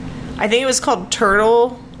mix. I think it was called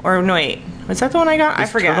Turtle, or no, wait, was that the one I got? I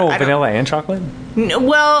forget. Turtle vanilla and chocolate? No,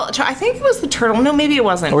 well, I think it was the Turtle. No, maybe it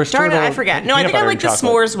wasn't. Darn it, I forget. No, I think I like the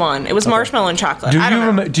s'mores one. It was marshmallow and chocolate.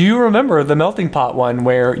 Do you remember the Melting Pot one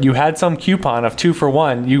where you had some coupon of 2 for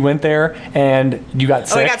 1? You went there and you got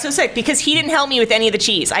sick. Oh, I got so sick because he didn't help me with any of the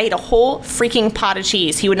cheese. I ate a whole freaking pot of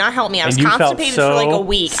cheese. He would not help me. I was constipated for like a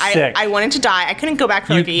week. I wanted to die. I couldn't go back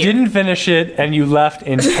for like a year. You didn't finish it and you left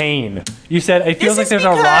in pain. You said, it feels like there's a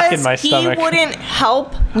rock in my stomach. He wouldn't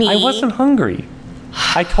help me. I wasn't hungry.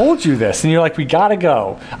 I told you this, and you're like, we gotta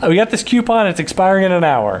go. We got this coupon, it's expiring in an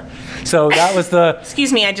hour. So that was the...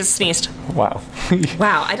 Excuse me, I just sneezed. Wow.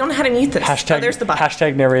 Wow, I don't know how to mute this. There's the button.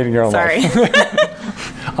 Hashtag narrating your own life.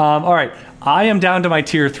 Sorry. All right, I am down to my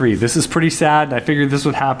tier 3. This is pretty sad, and I figured this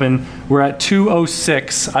would happen. We're at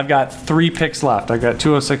 206. I've got 3 picks left. I've got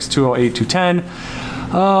 206, 208,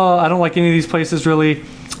 210. I don't like any of these places, really.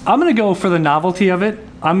 I'm going to go for the novelty of it.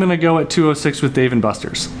 I'm going to go at 206 with Dave &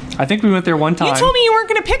 Buster's. I think we went there one time. You told me you weren't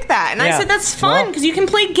going to pick that, and I said that's fun because you can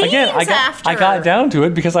play games after. I got down to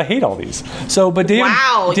it because I hate all these. So, but Dave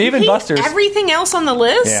 & Buster's, everything else on the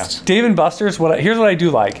list. Yeah, Dave & Buster's. Here's what I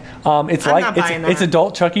do like. It's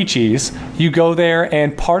adult Chuck E. Cheese. You go there,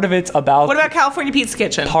 and part of it's about. What about California Pizza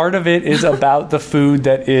Kitchen? Part of it is about the food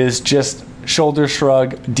that is just shoulder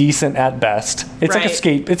shrug, decent at best. It's like a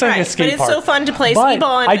skate. It's like a skate park. But it's so fun to play skee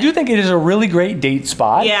ball. I do think it is a really great date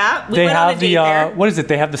spot. Yeah, we went on a date there. What is it?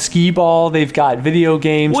 They have the skee ball. They've got video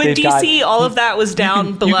games. With DC, all of that was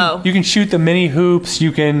down below. You can shoot the mini hoops.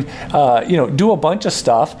 You can, do a bunch of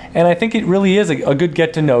stuff. And I think it really is a good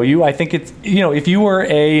get to know you. I think it's, if you were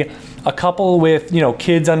a couple with,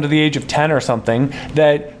 kids under the age of 10 or something,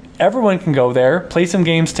 that everyone can go there, play some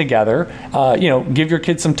games together, give your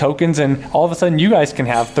kids some tokens, and all of a sudden you guys can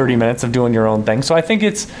have 30 minutes of doing your own thing. So I think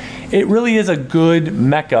it really is a good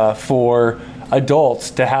mecca for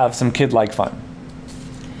adults to have some kid-like fun.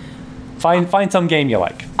 Find some game you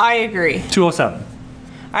like. I agree. 207. All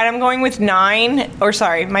right, I'm going with 9. Or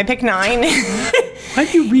sorry, my pick 9. Why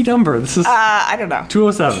do you renumber? This is I don't know.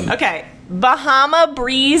 207. Okay. Bahama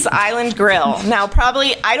Breeze Island Grill. Now,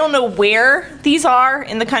 probably, I don't know where these are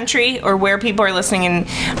in the country or where people are listening in.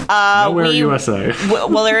 Nowhere USA.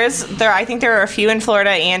 Well, I think there are a few in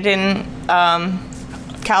Florida and in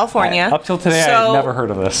California. Up till today, I had never heard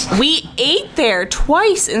of this. We ate there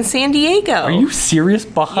twice in San Diego. Are you serious?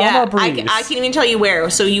 Bahama Breeze. I can't even tell you where.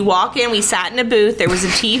 So you walk in, we sat in a booth, there was a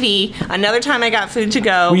TV. Another time I got food to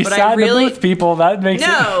go. We sat in a booth, people. That makes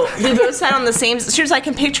we both sat on the same... Seriously, I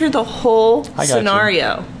can picture the whole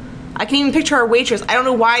scenario. I can even picture our waitress. I don't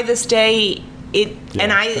know why this day...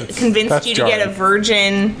 and I convinced you to get a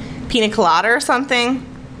virgin pina colada or something.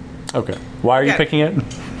 Okay. Why are you picking it?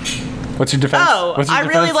 What's your defense? I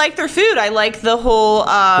really like their food. I like the whole...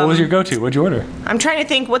 what was your go-to? What'd you order? I'm trying to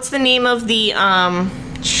think. What's the name of the...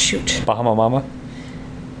 Bahama Mama?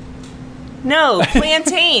 No,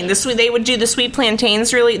 plantain. They would do the sweet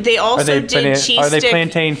plantains. Really, they also did cheese stick. Are they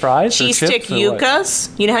plantain fries? Cheese stick yuccas.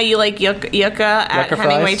 You know how you like yucca at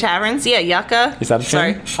Hemingway Taverns? Yeah, yucca. Is that a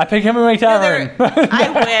chain? I pick Hemingway Tavern.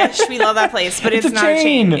 I wish. We love that place, but it's not a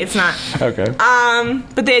chain. It's not. Okay.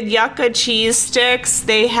 But they had yucca cheese sticks.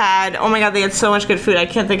 They had. Oh my god, they had so much good food. I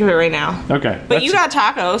can't think of it right now. Okay. But you got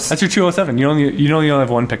tacos. That's your 207. You only have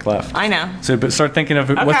one pick left. I know. So, but start thinking of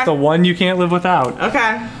what's the one you can't live without.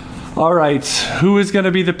 Okay. All right, who is going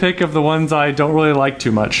to be the pick of the ones I don't really like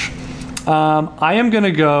too much? I am going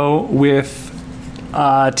to go with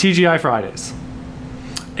TGI Fridays.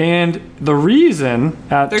 And the reason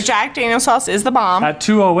their Jack Daniel's sauce is the bomb. At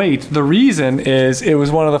 208, the reason is it was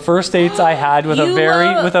one of the first dates I had with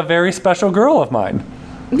a very special girl of mine.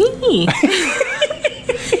 Me.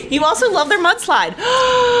 You also love their mudslide.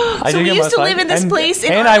 So we used to live in this place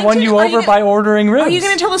in and Arlington. I won you over by ordering ribs. Are you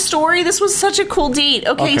going to tell the story? This was such a cool date.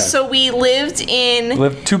 Okay, so we lived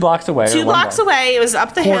 2 blocks away. 2 blocks away. It was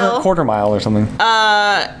up the hill. Quarter mile or something.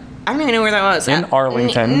 I don't even know where that was. In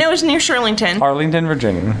Arlington. No, it was near Shirlington. Arlington,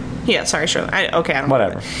 Virginia. Yeah, sorry, Shirlington. I don't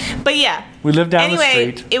Whatever. know. But yeah. We lived down the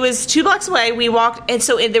street. It was 2 blocks away. We walked, and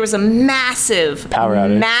so there was a massive power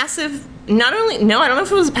outage. Not only, I don't know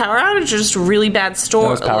if it was a power outage or just a really bad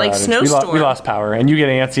storm, like snowstorm. We lost power, and you get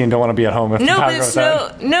antsy and don't want to be at home if the power goes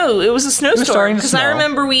out. No, it was a snowstorm. Because I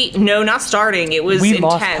remember not starting. It was intense.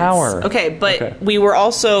 Lost power. Okay, but we were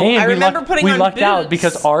also, I remember putting on boots. We lucked out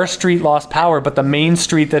because our street lost power, but the main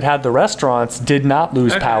street that had the restaurants did not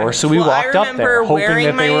lose power, so we walked up there hoping that they were open. I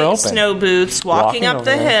remember wearing my snow boots, walking up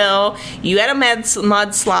the hill. You had a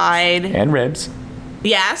mudslide. And ribs.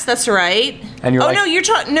 Yes, that's right. And you're no, you're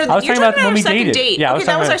talking. No, I was you're talking about our when we second dated. date. Yeah, okay,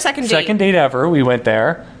 that was our second date. Second date ever. We went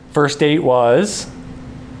there. First date was.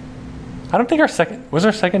 I don't think our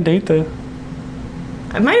second date the.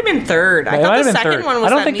 It might have been third. I thought the second one was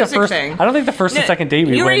that music thing. I don't think the first and second date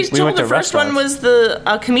we went to the first one was the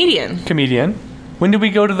comedian. Comedian. When did we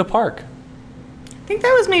go to the park? I think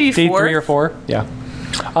that was maybe date 3 or 4. Yeah.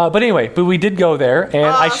 But anyway, we did go there, and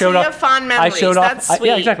I showed off. You have fond memories. That's sweet.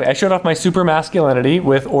 Yeah, exactly. I showed off my super masculinity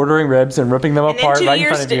with ordering ribs and ripping them apart right in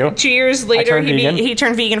front of you. 2 years later, he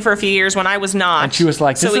turned vegan for a few years when I was not. And she was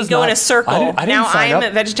like, "This so we go in a circle." Now I'm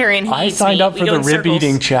a vegetarian. I signed up for the rib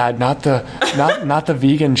eating Chad, not the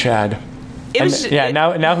vegan Chad.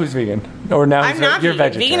 Now who's vegan? Or now I'm not you're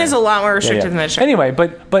vegan. vegetarian. Vegan is a lot more restrictive than vegetarian. Anyway,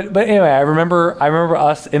 but anyway, I remember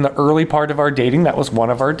us in the early part of our dating. That was one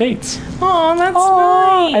of our dates. Oh, that's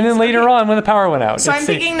nice. And then later on, when the power went out, so I'm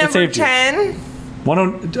picking number 10.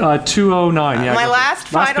 209. Yeah. My last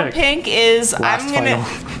final pick is I'm gonna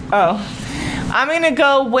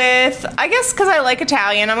go with, I guess because I like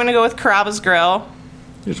Italian, I'm gonna go with Carrabba's Grill.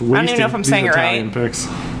 I don't even know if I'm saying it right. Picks.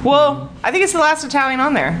 Well, I think it's the last Italian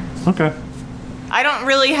on there. Okay. I don't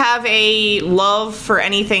really have a love for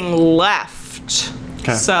anything left.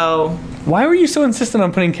 Okay. So. Why were you so insistent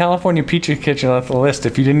on putting California Pizza Kitchen off the list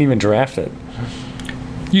if you didn't even draft it?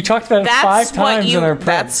 You talked about it 5 times in our prep.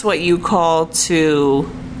 That's what you call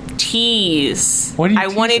to tease. What are you I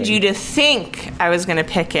wanted you to think I was going to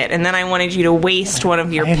pick it, and then I wanted you to waste one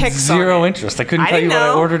of your picks. Zero interest. I couldn't tell you what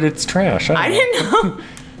I ordered. It's trash. I didn't know.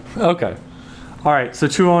 Okay. All right, so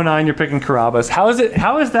 209, you're picking Carrabba's. How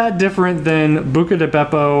is that different than Buca di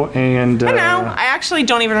Beppo and... I know. I actually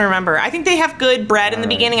don't even remember. I think they have good bread in the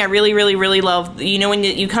beginning. I really, really, really love... You know when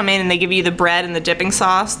you come in and they give you the bread and the dipping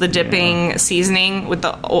sauce, the dipping seasoning with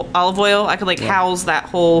the olive oil? I could, house that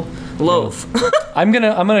whole loaf. I'm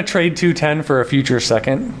gonna trade 210 for a future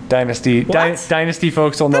second. Dynasty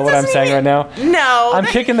folks will know what I'm saying right now. No. I'm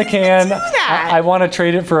kicking the can. Do that. I want to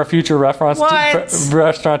trade it for a future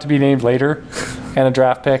restaurant to be named later. And a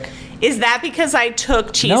draft pick. Is that because I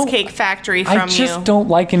took Cheesecake Factory from you? I just don't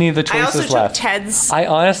like any of the choices I also left. took Ted's. I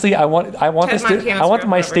honestly, I want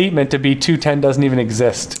my statement to be 210 doesn't even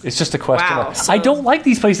exist. It's just a question. Wow, I don't like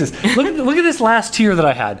these places. Look at this last tier that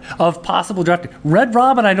I had of possible draft. Red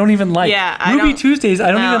Robin, I don't even like. Yeah, Ruby Tuesdays,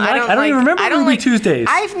 I don't even like. I don't even remember Ruby Tuesdays.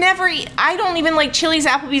 I don't even like Chili's,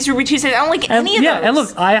 Applebee's, Ruby Tuesdays. I don't like any of those. Yeah, and look,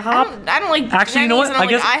 IHOP. I don't like. Actually, you know what? I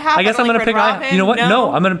guess I'm gonna pick IHOP. You know what?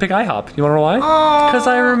 No, I'm gonna pick IHOP. You wanna know why? Because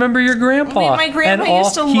I remember your grandpa. My grandpa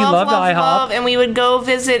used to love, and we would go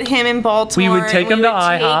visit him in Baltimore. We would take him to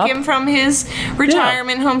IHOP. Take him from his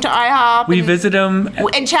retirement home to IHOP. We visit him.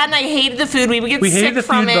 And Chad and I hated the food. We would get sick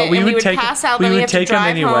from it, and we would pass out. Then we would take him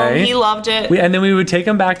anyway. He loved it. And then we would take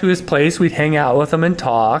him back to his place. We'd hang out with him and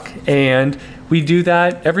talk, and we do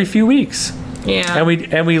that every few weeks. Yeah.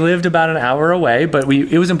 And we lived about an hour away, but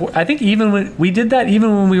it was important. I think even when we did that,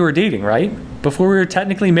 even when we were dating, right? Before we were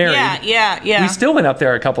technically married. Yeah. We still went up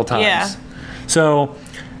there a couple times. Yeah. So,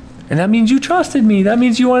 and that means you trusted me. That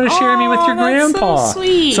means you wanted to share me with your grandpa. So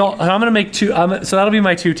sweet. So I'm gonna make two. So that'll be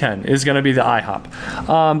my 210. Is gonna be the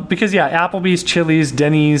IHOP, because Applebee's, Chili's,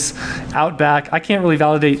 Denny's, Outback. I can't really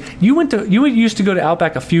validate. You used to go to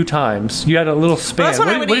Outback a few times. You had a little span.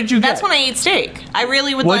 Well, what did you get? That's when I ate steak. I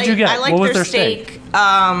really would. What did you get? I liked what was their steak?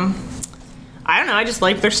 I don't know. I just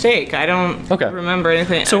like their steak. I don't remember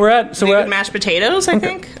anything. So we're at mashed potatoes. I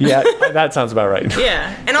think. Yeah, that sounds about right.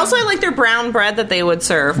 Yeah, and also I like their brown bread that they would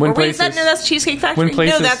serve. That's Cheesecake Factory.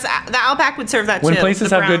 That's the Outback would serve that too. When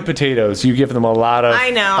places have good potatoes, you give them a lot of.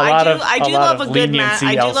 I know. I do love a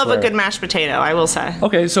good mashed potato. I will say.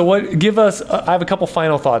 Okay, so give us? I have a couple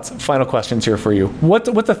final questions here for you. What's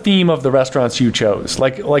the theme of the restaurants you chose?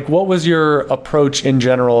 Like what was your approach in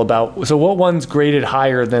general about? So what one's graded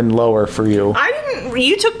higher than lower for you? I didn't.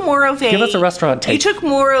 You took more of a. Give us a restaurant take. You took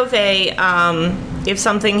more of a. If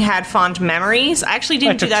something had fond memories, I actually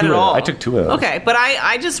didn't do that at all. I took two of those. Okay, but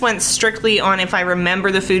I just went strictly on if I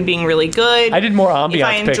remember the food being really good. I did more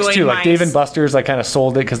ambiance picks too, like Dave and Buster's. I kind of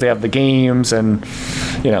sold it because they have the games and,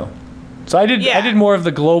 So I did more of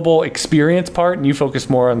the global experience part, and you focused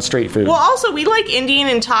more on straight food. Well, also we like Indian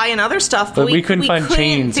and Thai and other stuff, but we couldn't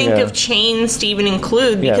chains. Think of chains to even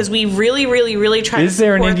include because we really, really, really tried. Is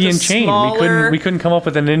there an Indian chain? We couldn't come up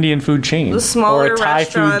with an Indian food chain. The smaller or a Thai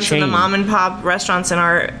restaurants food chain. and the mom and pop restaurants in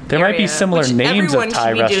our there area, might be similar names of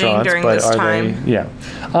Thai restaurants, but are they?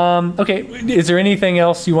 Yeah. Okay. Is there anything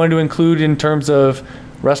else you wanted to include in terms of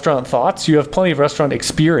restaurant thoughts? You have plenty of restaurant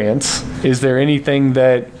experience. Is there anything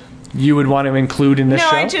that you would want to include in this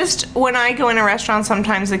show? No, when I go in a restaurant,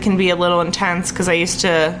 sometimes it can be a little intense because I used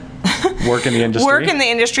to work in the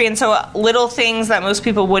industry. And so little things that most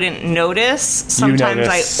people wouldn't notice, sometimes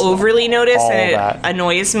I overly notice, and it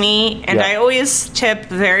annoys me. And I always tip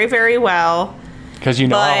very, very well. Because you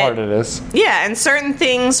know how hard it is. Yeah, and certain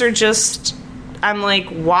things are just... I'm like,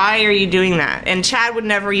 why are you doing that? And Chad would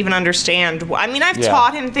never even understand. I mean, I've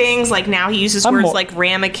taught him things, like now he uses words like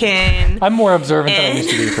ramekin. I'm more observant than I used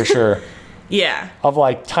to be, for sure. Yeah. Of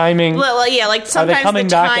like timing. Well, yeah, like sometimes are they coming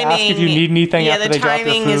back to ask if you need anything after they drop their food?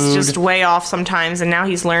 Yeah, the timing is just way off sometimes, and now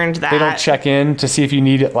he's learned that. They don't check in to see if you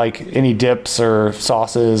need like any dips or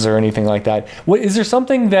sauces or anything like that. Is there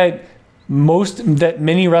something that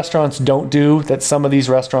many restaurants don't do that some of these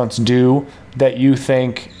restaurants do that you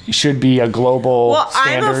think should be a global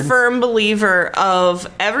standard? I'm a firm believer of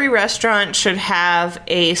every restaurant should have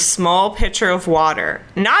a small pitcher of water.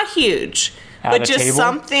 Not huge, but just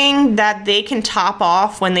something that they can top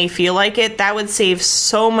off when they feel like it. That would save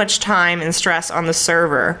so much time and stress on the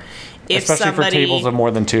server. Especially for tables of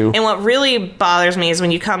more than two. And what really bothers me is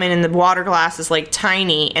when you come in and the water glass is like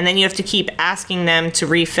tiny, and then you have to keep asking them to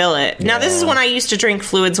refill it. Yeah. Now, this is when I used to drink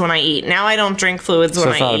fluids when I eat. Now I don't drink fluids when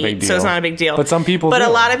I eat, so it's not a big deal. But some people do. But a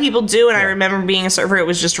lot of people do, and I remember being a server, it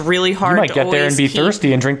was just really hard to You might get there and be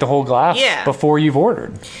thirsty and drink the whole glass before you've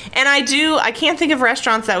ordered. And I can't think of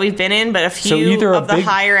restaurants that we've been in, but a few of the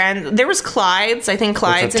higher end. There was Clyde's. I think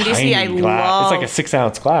Clyde's in DC. I love. It's like a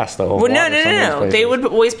 6-ounce glass, though. Well, no. They would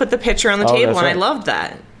always put the pitcher on the table, and I loved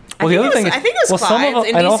that. Well, the other thing is, I think it was Clyde's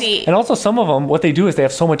in DC. And also some of them, what they do is they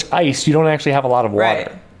have so much ice, you don't actually have a lot of water.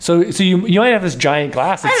 Right. So you might have this giant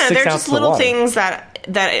glass. It's 6 ounces of water. They're just little things that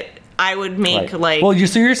I would make like. Well,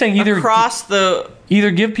 so you're saying either across the either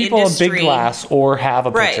give people a big glass or have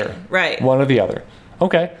a pitcher. Right. One or the other.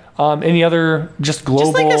 Okay. Any other just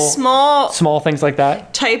global, just like a small things like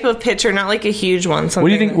that type of pitcher, not like a huge one. What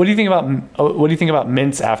do you think? What do you think about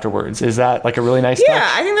mints afterwards? Is that like a really nice touch? Yeah,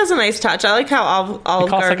 I think that's a nice touch. I like how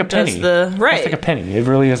Olive Garden does the right. It's like a penny. It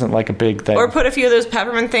really isn't like a big thing. Or put a few of those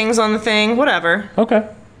peppermint things on the thing. Whatever. Okay.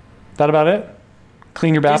 That about it?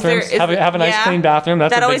 Clean your bathrooms. Have a nice clean bathroom.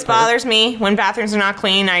 That's that a always big perk. bothers me when bathrooms are not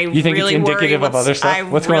clean. You think really it's indicative of other stuff?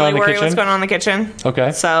 What's going on in the kitchen? What's going on in the kitchen.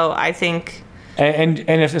 Okay. So I think. And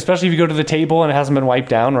especially if you go to the table and it hasn't been wiped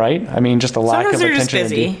down, right? I mean, just a lack of attention. Sometimes they're just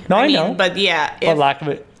busy. No, I know. But yeah. But lack of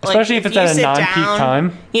it. Especially if it's at a non-peak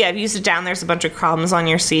time. Yeah, if you sit down, there's a bunch of crumbs on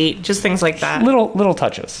your seat. Just things like that. Little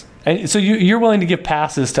touches. And so you're willing to give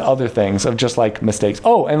passes to other things of just like mistakes.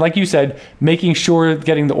 Oh, and like you said, making sure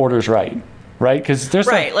getting the orders right? Because there's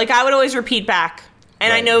like I would always repeat back.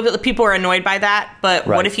 And I know that people are annoyed by that, but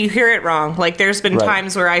what if you hear it wrong? Like, there's been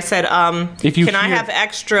times where I said, can I have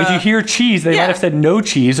extra... If you hear cheese, they might have said no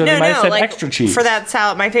cheese, or they might have said extra cheese. For that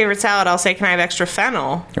salad, my favorite salad, I'll say, can I have extra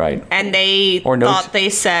fennel? Right. And they thought they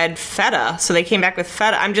said feta, so they came back with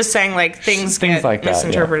feta. I'm just saying, like, things get like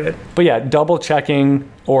misinterpreted. Yeah. But yeah, double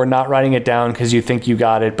checking or not writing it down because you think you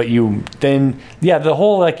got it, but the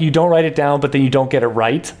whole, like, you don't write it down, but then you don't get it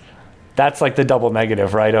right. That's like the double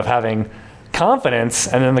negative, right, of having confidence,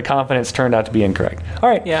 and then the confidence turned out to be incorrect. All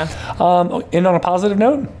right. Yeah. And on a positive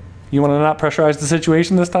note, you want to not pressurize the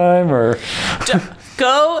situation this time, or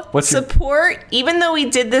go support? Even though we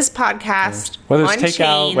did this podcast, whether it's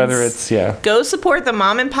takeout, whether it's go support the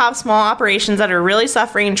mom and pop small operations that are really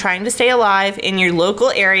suffering and trying to stay alive in your local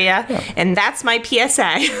area. And that's my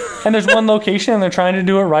PSA. And there's one location, and they're trying to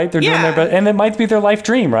do it right. They're doing their best, and it might be their life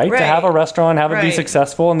dream, right? To have a restaurant, have it be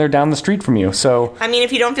successful, and they're down the street from you. So I mean,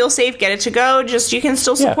 if you don't feel safe, get it to go. Just you can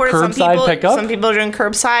still support it. Curbside pickup. Some people are doing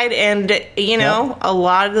curbside, and a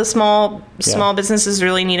lot of the small businesses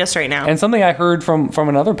really need us right now. And something I heard from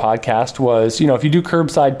another podcast was, if you do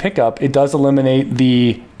curbside pickup, it does eliminate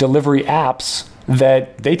the delivery apps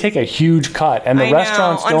that they take a huge cut, and the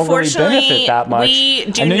restaurants don't really benefit that much. We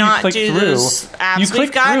do not do those apps. You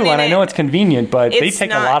click through, and I know it's convenient, but they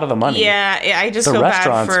take a lot of the money. Yeah, I just feel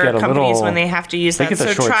bad for companies when they have to use that.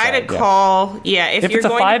 So try to call. If it's a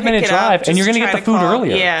 5-minute drive and you're going to get the food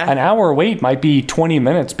earlier, an hour wait might be 20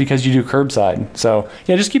 minutes because you do curbside. So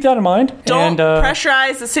just keep that in mind. Don't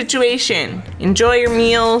pressurize the situation. Enjoy your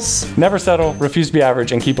meals. Never settle, refuse to be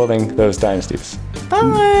average, and keep building those dynasties.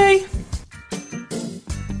 Bye.